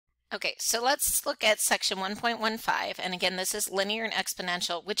Okay, so let's look at section 1.15, and again, this is linear and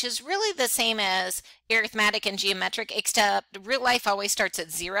exponential, which is really the same as arithmetic and geometric, except real life always starts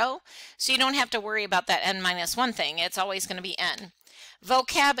at 0, so you don't have to worry about that n minus 1 thing. It's always going to be n.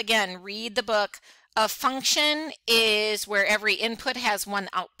 Vocab, again, read the book. A function is where every input has one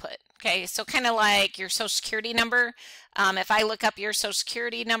output. Okay, so kind of like your social security number. If I look up your social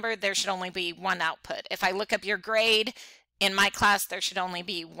security number, there should only be one output. If I look up your grade, in my class, there should only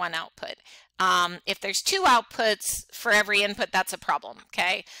be one output. If there's two outputs for every input, that's a problem,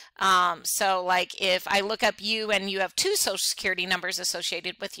 okay? So like if I look up you and you have two social security numbers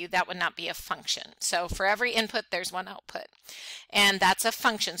associated with you, that would not be a function. So for every input, there's one output. And that's a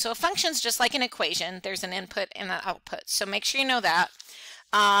function. So a function is just like an equation. There's an input and an output. So make sure you know that.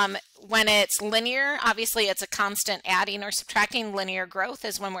 When it's linear, obviously it's a constant adding or subtracting. Linear growth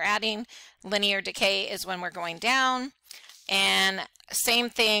is when we're adding. Linear decay is when we're going down. And same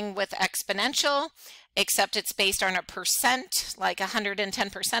thing with exponential, except it's based on a percent, like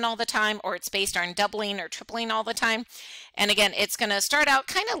 110% all the time, or it's based on doubling or tripling all the time. And again, it's going to start out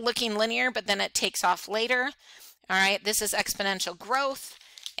kind of looking linear, but then it takes off later. All right, this is exponential growth.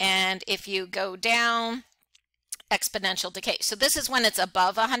 And if you go down, exponential decay. So this is when it's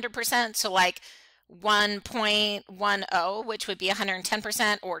above 100%. So like 1.10, which would be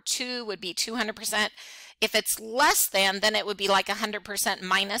 110%, or 2 would be 200%. If it's less than, then it would be like 100%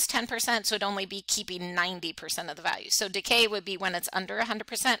 minus 10%, so it'd only be keeping 90% of the value. So decay would be when it's under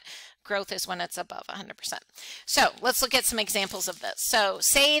 100%. Growth is when it's above 100%. So let's look at some examples of this. So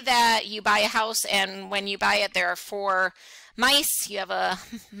say that you buy a house, and when you buy it, there are 4 mice. You have a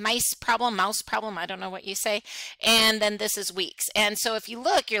mouse problem, I don't know what you say. And then this is weeks. And so if you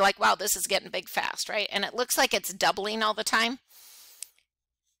look, you're like, wow, this is getting big fast, right? And it looks like it's doubling all the time.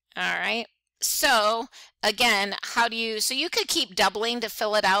 All right. So again, so you could keep doubling to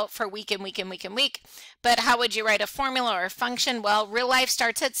fill it out for week and week and week and week, but how would you write a formula or a function? Well, real life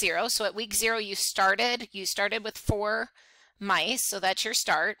starts at 0. So at week 0, you started with 4 mice, so that's your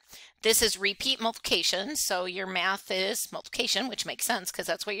start. This is repeat multiplication, so your math is multiplication, which makes sense because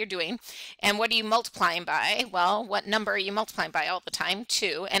that's what you're doing. And what are you multiplying by? Well, what number are you multiplying by all the time?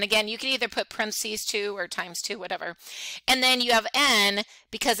 2. And again, you can either put parentheses 2 or times 2, whatever. And then you have n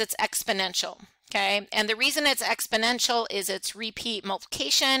because it's exponential, okay? And the reason it's exponential is it's repeat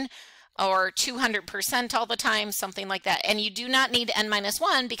multiplication, or 200% all the time, something like that. And you do not need n minus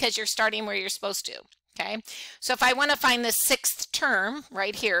 1 because you're starting where you're supposed to. Okay, so if I want to find the 6th term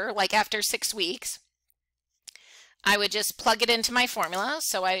right here, like after 6 weeks, I would just plug it into my formula.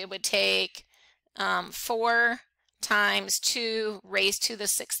 So I would take 4 times 2 raised to the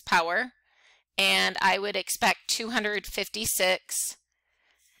 6th power, and I would expect 256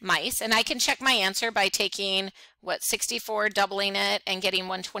 mice. And I can check my answer by taking, 64, doubling it, and getting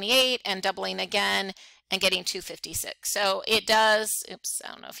 128, and doubling again, and getting 256. So it does, oops, I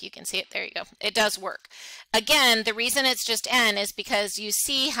don't know if you can see it. There you go. It does work. Again, the reason it's just n is because you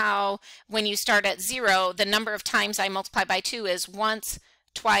see how when you start at 0, the number of times I multiply by 2 is once,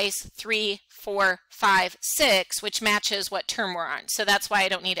 twice, 3, 4, 5, 6, which matches what term we're on. So that's why I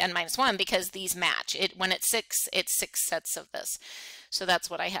don't need n minus 1, because these match. When it's 6, it's 6 sets of this. So that's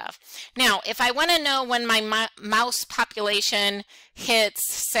what I have. Now, if I want to know when my mouse population hits,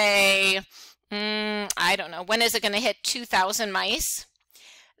 say, I don't know, when is it going to hit 2,000 mice?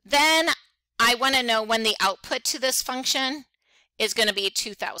 Then I want to know when the output to this function is going to be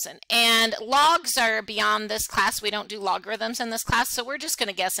 2,000. And logs are beyond this class. We don't do logarithms in this class, so we're just going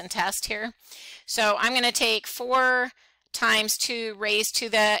to guess and test here. So I'm going to take 4 times 2 raised to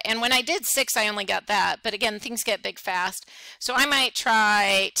the, and when I did 6, I only got that. But again, things get big fast. So I might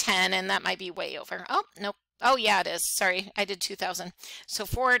try 10, and that might be way over. Oh, nope. Oh, yeah, it is. Sorry, I did 2,000. So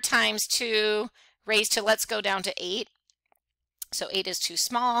 4 times 2 raised to, let's go down to 8. So 8 is too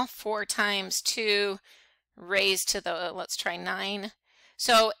small. 4 times 2 raised to the, let's try 9.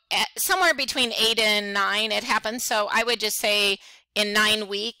 So somewhere between 8 and 9 it happens. So I would just say in 9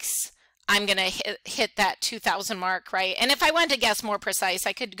 weeks, I'm going to hit that 2,000 mark, right? And if I wanted to guess more precise,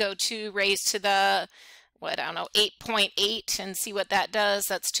 I could go 2 raised to the, I don't know, 8.8 and see what that does.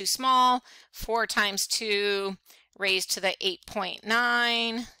 That's too small. 4 times 2 raised to the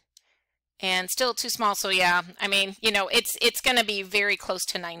 8.9 and still too small. So yeah, I mean, you know, it's going to be very close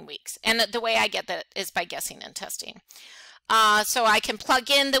to 9 weeks. And the way I get that is by guessing and testing. So I can plug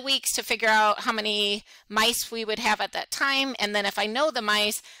in the weeks to figure out how many mice we would have at that time. And then if I know the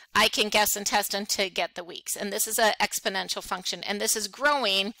mice, I can guess and test them to get the weeks. And this is an exponential function. And this is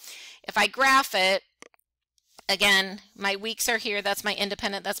growing. If I graph it, Again, my weeks are here. That's my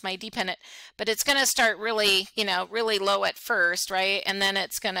independent, that's my dependent, but it's going to start really, really low at first, right? And then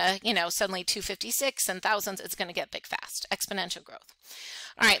it's going to, suddenly 256 and thousands, it's going to get big fast, exponential growth.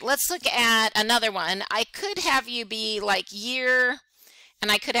 All right, let's look at another one. I could have you be like year,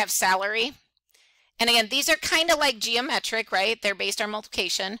 and I could have salary. And again, these are kind of like geometric, right? They're based on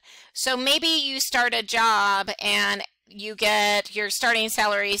multiplication. So maybe you start a job and you get your starting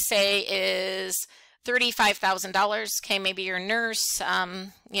salary, say, is $35,000. Okay, maybe you're a nurse.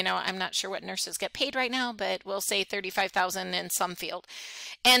 I'm not sure what nurses get paid right now, but we'll say $35,000 in some field.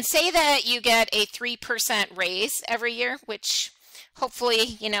 And say that you get a 3% raise every year, which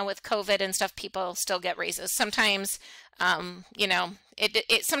hopefully, with COVID and stuff, people still get raises. Sometimes,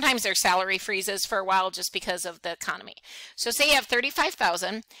 sometimes their salary freezes for a while just because of the economy. So say you have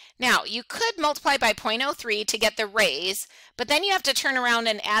 35,000. Now you could multiply by 0.03 to get the raise, but then you have to turn around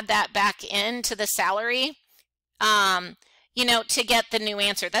and add that back into the salary, to get the new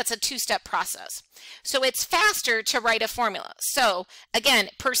answer. That's a two-step process. So it's faster to write a formula. So again,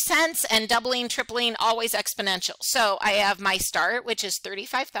 percents and doubling, tripling, always exponential. So I have my start, which is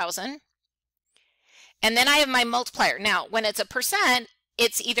 35,000. And then I have my multiplier. Now, when it's a percent,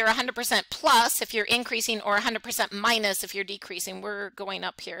 it's either 100% plus if you're increasing or 100% minus if you're decreasing. We're going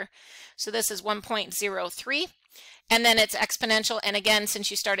up here. So this is 1.03. And then it's exponential. And again, since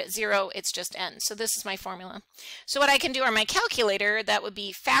you start at 0, it's just n. So this is my formula. So what I can do on my calculator that would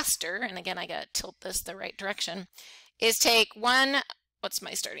be faster, and again, I got to tilt this the right direction, is take what's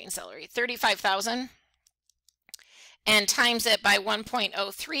my starting salary? 35,000, and times it by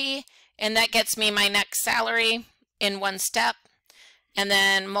 1.03. And that gets me my next salary in one step, and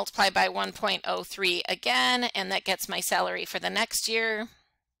then multiply by 1.03 again, and that gets my salary for the next year.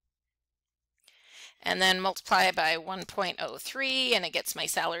 And then multiply by 1.03, and it gets my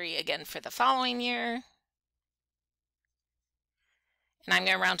salary again for the following year. And I'm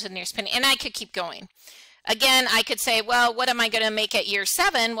going to round to the nearest penny, and I could keep going. Again, I could say, well, what am I going to make at year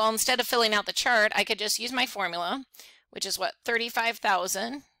 7? Well, instead of filling out the chart, I could just use my formula, which is what?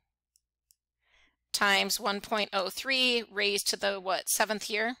 35,000 times 1.03 raised to the, 7th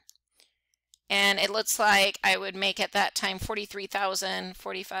year? And it looks like I would make at that time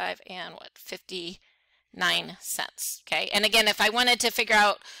 43,045 and 59 cents. Okay, and again, if I wanted to figure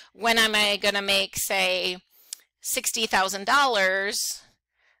out when am I going to make, say, $60,000,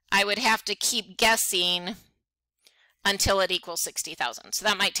 I would have to keep guessing until it equals 60,000. So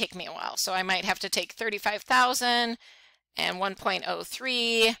that might take me a while. So I might have to take 35,000 and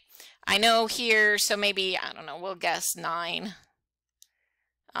 1.03. I know here, so maybe, I don't know, we'll guess 9.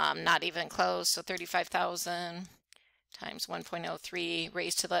 Not even close. So 35,000 times 1.03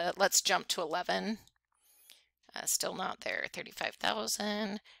 raised to the, let's jump to 11. Still not there.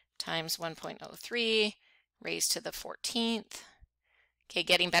 35,000 times 1.03 raised to the 14th. Okay,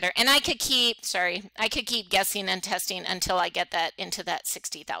 getting better. And I could keep guessing and testing until I get that into that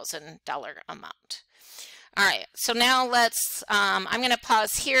 $60,000 amount. All right, so now let's, I'm going to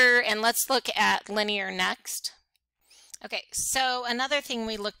pause here and let's look at linear next. Okay, so another thing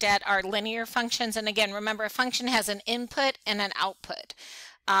we looked at are linear functions. And again, remember, a function has an input and an output,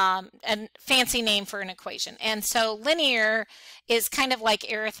 a fancy name for an equation. And so linear is kind of like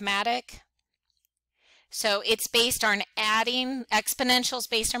arithmetic. So it's based on adding, exponentials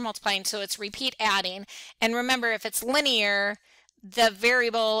based on multiplying, so it's repeat adding. And remember, if it's linear, the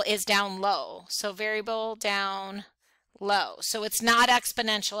variable is down low. So variable down low. So it's not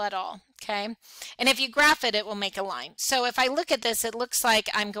exponential at all, okay? And if you graph it, it will make a line. So if I look at this, it looks like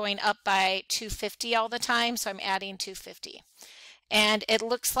I'm going up by 250 all the time, so I'm adding 250. And it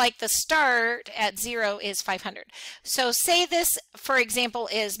looks like the start at 0 is 500. So say this, for example,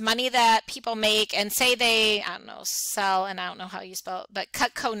 is money that people make, and say they, I don't know, sell, and I don't know how you spell it, but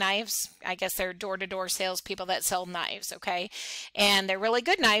Cutco knives. I guess they're door-to-door salespeople that sell knives, okay? And they're really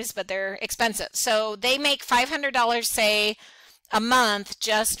good knives, but they're expensive. So they make $500, say, a month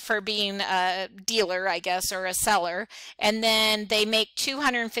just for being a dealer, I guess, or a seller. And then they make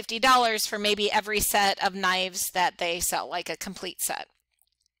 $250 for maybe every set of knives that they sell, like a complete set.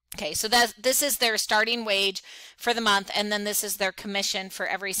 Okay, so this is their starting wage for the month, and then this is their commission for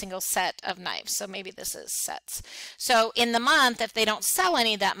every single set of knives. So maybe this is sets. So in the month, if they don't sell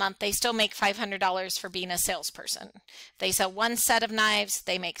any that month, they still make $500 for being a salesperson. If they sell one set of knives,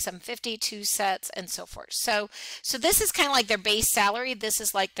 they make some 52 sets, and so forth. So this is kind of like their base salary. This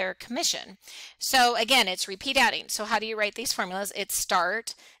is like their commission. So again, it's repeat adding. So how do you write these formulas? It's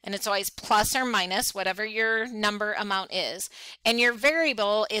start, and it's always plus or minus whatever your number amount is, and your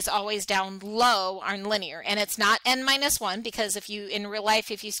variable is is always down low on linear, and it's not n minus 1, because if you, in real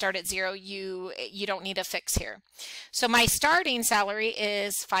life, if you start at 0, you don't need a fix here. So my starting salary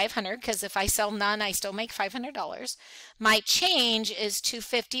is $500, because if I sell none, I still make $500. My change is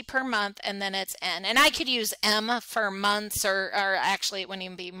 $250 per month, and then it's n. And I could use m for months, or actually it wouldn't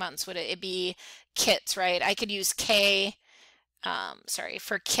even be months, would it? It'd be kits, right? I could use k, sorry,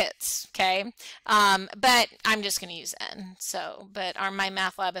 for kits, okay? But I'm just going to use n. So, but on my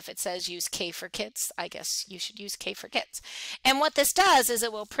math lab, if it says use k for kits, I guess you should use k for kits. And what this does is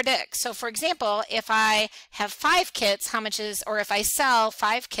it will predict. So for example, if I have 5 kits, how much is, or if I sell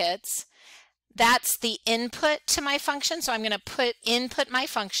 5 kits, that's the input to my function. So I'm going to input my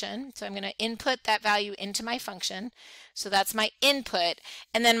function. So I'm going to input that value into my function. So that's my input.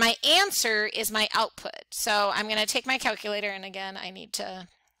 And then my answer is my output. So I'm going to take my calculator, and again, I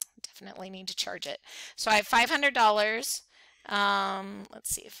definitely need to charge it. So I have $500. Let's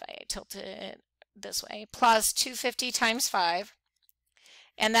see if I tilt it this way, plus 250 times 5.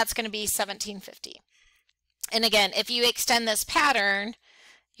 And that's going to be 1750. And again, if you extend this pattern,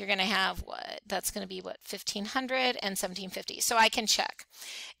 you're going to have what? That's going to be what? 1500 and 1750. So I can check.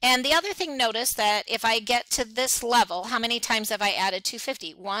 And the other thing, notice that if I get to this level, how many times have I added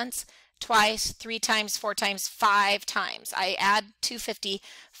 250? Once, twice, 3 times, 4 times, 5 times. I add 250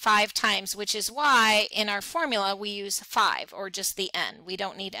 5 times, which is why in our formula we use 5, or just the n. We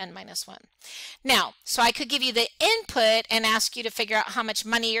don't need n minus 1. Now, so I could give you the input and ask you to figure out how much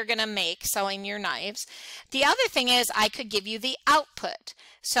money you're going to make selling your knives. The other thing is I could give you the output.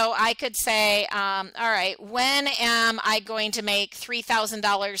 So I could say, all right, when am I going to make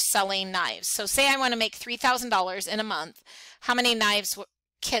 $3,000 selling knives? So say I want to make $3,000 in a month. How many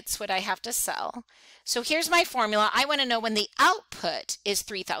kits would I have to sell? So here's my formula. I want to know when the output is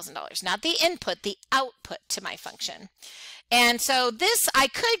 $3,000, not the input, the output to my function. And so this I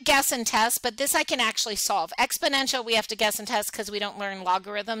could guess and test, but this I can actually solve. Exponential we have to guess and test because we don't learn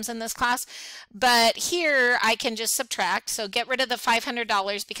logarithms in this class. But here I can just subtract. So get rid of the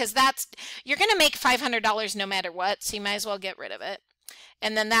 $500, because you're going to make $500 no matter what, so you might as well get rid of it.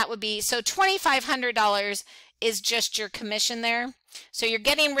 And then that would be, so $2,500 is just your commission there. So you're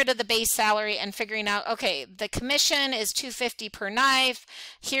getting rid of the base salary and figuring out, okay, the commission is $250 per knife.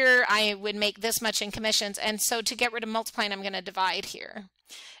 Here I would make this much in commissions. And so to get rid of multiplying, I'm going to divide here.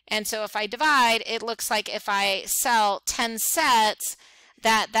 And so if I divide, it looks like if I sell 10 sets,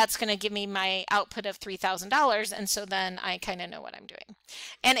 that's going to give me my output of $3,000. And so then I kind of know what I'm doing.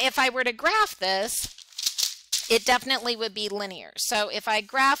 And if I were to graph this, it definitely would be linear. So if I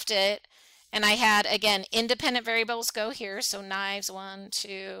graphed it, and I had, again, independent variables go here. So knives, 1,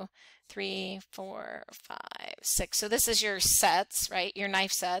 2, 3, 4, 5, 6. So this is your sets, right? Your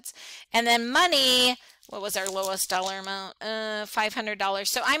knife sets. And then money, what was our lowest dollar amount? $500.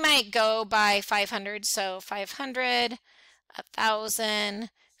 So I might go by 500. So 500, 1,000,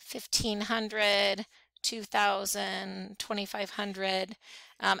 1,500, 2,000, 2,500.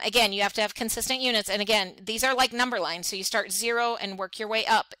 Again, you have to have consistent units. And again, these are like number lines. So you start 0 and work your way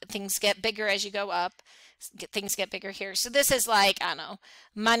up. Things get bigger as you go up. Things get bigger here. So this is like, I don't know,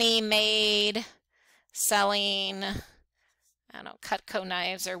 money made selling, I don't know, Cutco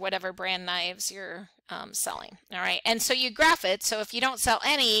knives or whatever brand knives you're selling. All right. And so you graph it. So if you don't sell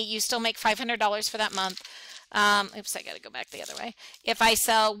any, you still make $500 for that month. Oops, I got to go back the other way. If I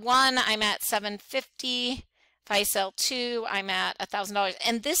sell 1, I'm at $750. If I sell 2, I'm at $1,000.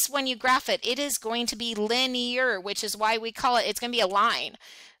 And this, when you graph it, it is going to be linear, which is why we call it, it's going to be a line.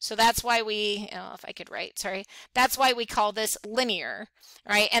 So that's why we, if I could write, sorry, that's why we call this linear,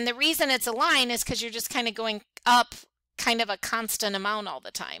 right? And the reason it's a line is because you're just kind of going up kind of a constant amount all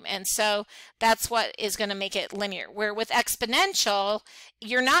the time. And so that's what is going to make it linear. Where with exponential,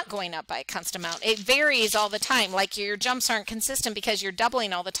 you're not going up by a constant amount. It varies all the time. Like your jumps aren't consistent because you're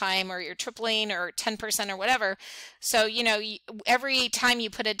doubling all the time, or you're tripling, or 10% or whatever. So, you know, every time you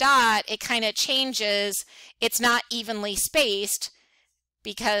put a dot, it kind of changes. It's not evenly spaced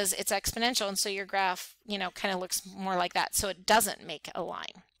because it's exponential. And so your graph, you know, kind of looks more like that. So it doesn't make a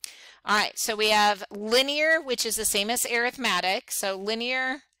line. All right, so we have linear, which is the same as arithmetic. So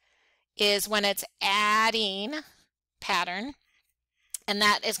linear is when it's adding pattern, and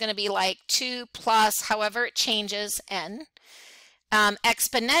that is going to be like 2 plus however it changes n.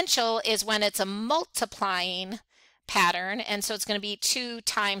 Exponential is when it's a multiplying pattern, and so it's going to be 2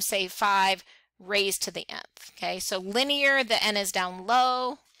 times, say, 5 raised to the nth. Okay, so linear, the n is down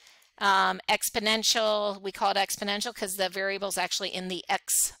low. Exponential, we call it exponential because the variable is actually in the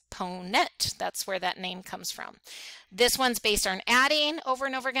exponent. That's where that name comes from. This one's based on adding over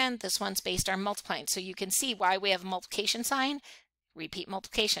and over again. This one's based on multiplying. So you can see why we have a multiplication sign. repeat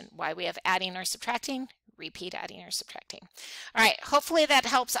multiplication. Why we have adding or subtracting, repeat adding or subtracting. All right, hopefully that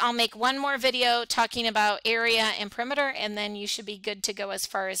helps. I'll make one more video talking about area and perimeter, and then you should be good to go as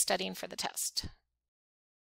far as studying for the test.